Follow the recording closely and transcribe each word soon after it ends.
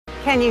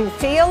Can you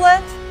feel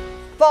it?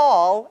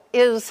 Fall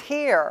is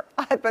here.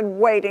 I've been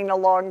waiting a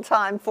long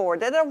time for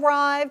it. It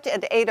arrived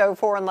at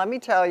 8:04, and let me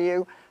tell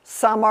you,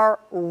 summer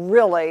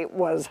really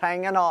was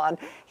hanging on.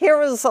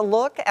 Here is a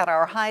look at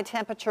our high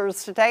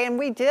temperatures today, and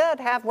we did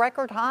have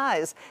record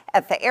highs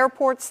at the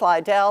airport,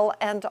 Slidell,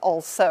 and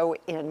also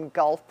in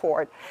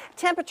Gulfport.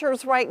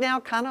 Temperatures right now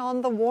kind of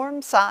on the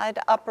warm side,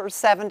 upper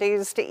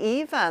 70s to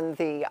even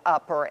the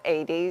upper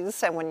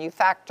 80s, and when you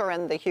factor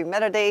in the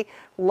humidity,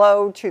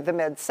 low to the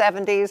mid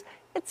 70s,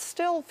 it's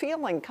still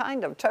feeling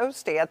kind of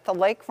toasty at the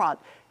lakefront.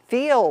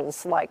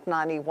 Feels like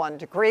 91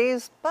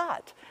 degrees,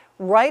 but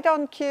right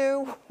on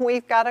cue,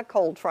 we've got a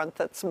cold front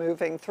that's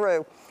moving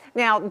through.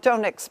 Now,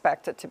 don't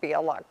expect it to be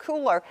a lot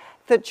cooler.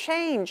 The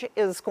change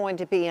is going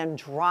to be in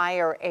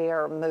drier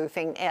air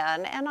moving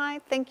in, and I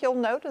think you'll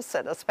notice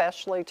it,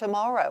 especially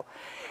tomorrow.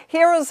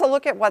 Here is a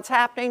look at what's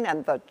happening,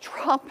 and the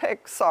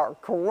tropics are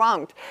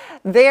grunked.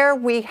 There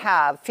we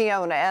have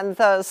Fiona, and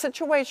the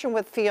situation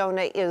with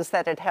Fiona is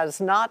that it has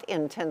not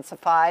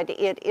intensified.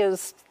 It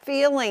is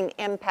feeling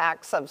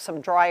impacts of some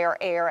drier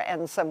air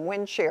and some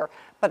wind shear,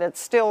 but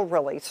it's still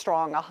really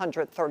strong,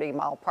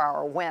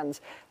 130-mile-per-hour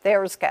winds.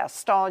 There's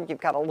Gaston.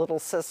 You've got a little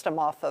system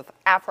off of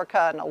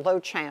Africa and a low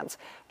chance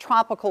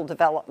tropical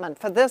development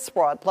for this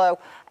broad low.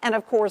 And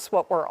of course,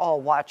 what we're all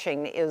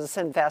watching is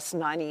Invest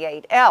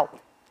 98L.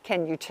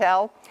 Can you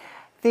tell?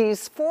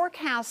 These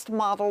forecast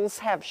models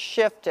have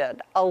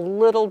shifted a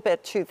little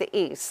bit to the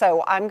east,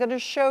 so I'm going to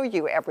show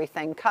you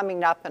everything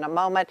coming up in a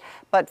moment.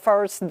 But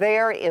first,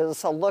 there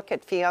is a look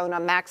at Fiona.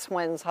 Max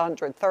winds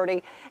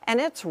 130,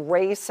 and it's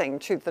racing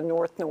to the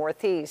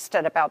north-northeast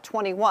at about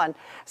 21.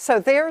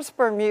 So there's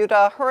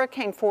Bermuda.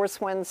 Hurricane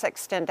force winds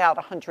extend out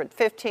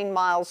 115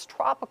 miles.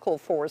 Tropical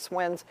force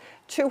winds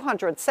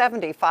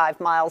 275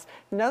 miles.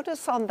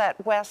 Notice on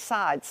that west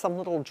side, some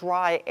little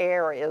dry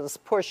air is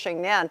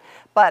pushing in,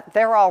 but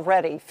they're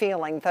already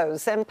feeling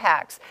those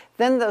impacts.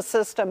 Then the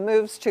system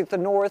moves to the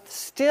north,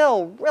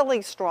 still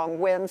really strong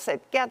winds.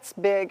 It gets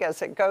big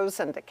as it goes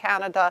into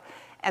Canada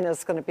and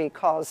is going to be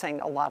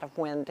causing a lot of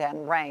wind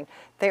and rain.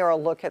 There, a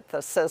look at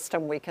the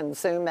system. We can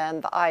zoom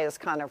in. The eye is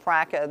kind of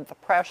ragged. The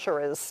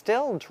pressure is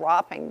still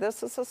dropping.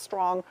 This is a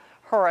strong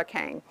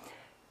hurricane.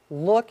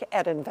 Look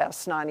at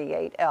Invest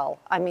 98L.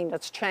 I mean,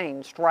 it's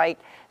changed, right?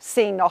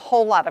 Seeing a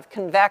whole lot of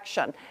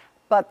convection.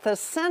 But the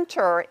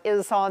center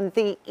is on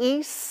the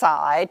east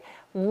side.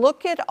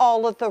 Look at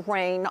all of the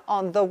rain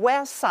on the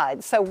west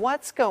side. So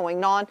what's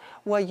going on?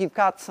 Well, you've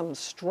got some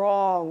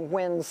strong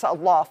winds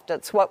aloft.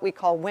 It's what we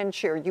call wind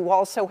shear. You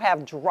also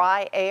have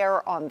dry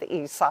air on the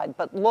east side.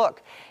 But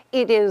look,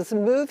 it is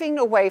moving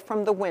away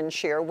from the wind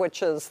shear,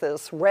 which is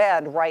this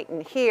red right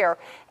in here.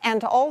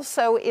 And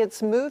also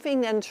it's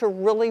moving into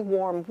really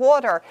warm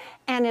water,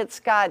 and it's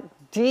got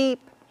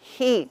deep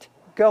heat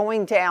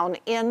going down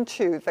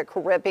into the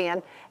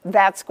Caribbean.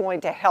 That's going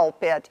to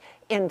help it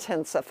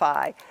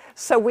intensify.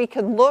 So we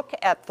can look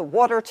at the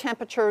water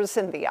temperatures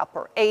in the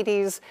upper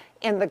 80s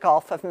in the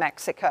Gulf of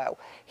Mexico.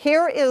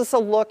 Here is a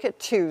look at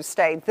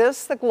Tuesday.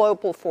 This is the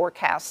global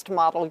forecast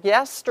model.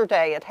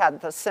 Yesterday it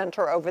had the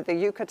center over the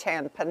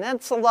Yucatan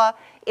Peninsula.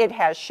 It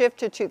has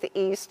shifted to the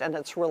east and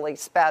it's really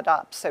sped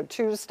up. So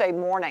Tuesday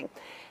morning,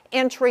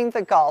 entering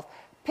the Gulf,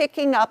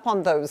 picking up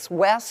on those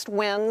west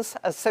winds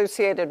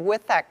associated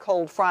with that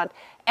cold front,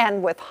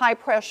 and with high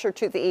pressure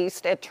to the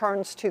east, it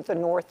turns to the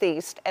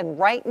northeast. And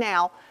right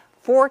now,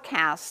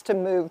 forecast to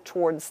move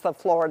towards the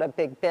Florida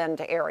Big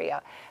Bend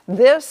area.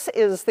 This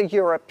is the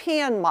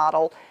European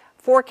model,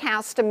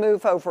 forecast to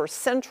move over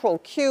central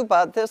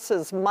Cuba. This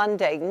is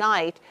Monday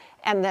night,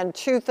 and then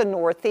to the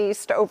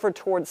northeast over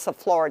towards the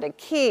Florida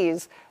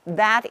Keys.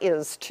 That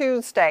is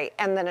Tuesday,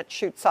 and then it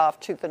shoots off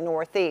to the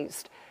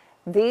northeast.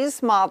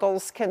 These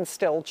models can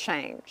still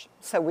change,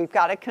 so we've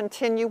got to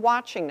continue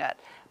watching it.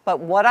 But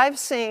what I've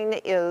seen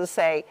is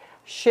a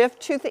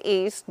shift to the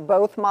east.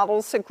 Both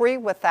models agree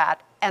with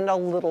that, and a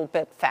little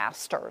bit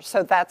faster.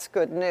 So that's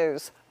good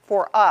news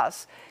for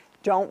us.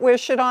 Don't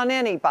wish it on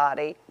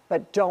anybody,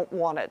 but don't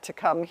want it to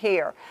come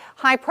here.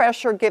 High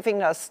pressure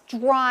giving us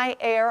dry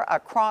air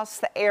across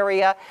the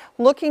area.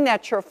 Looking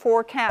at your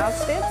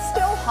forecast, it's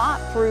still hot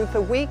through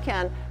the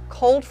weekend.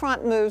 Cold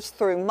front moves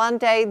through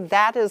Monday.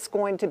 That is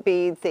going to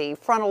be the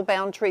frontal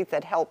boundary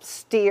that helps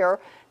steer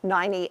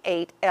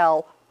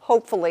 98L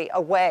hopefully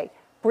away.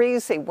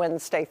 Breezy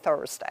Wednesday,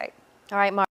 Thursday. All right, Mark.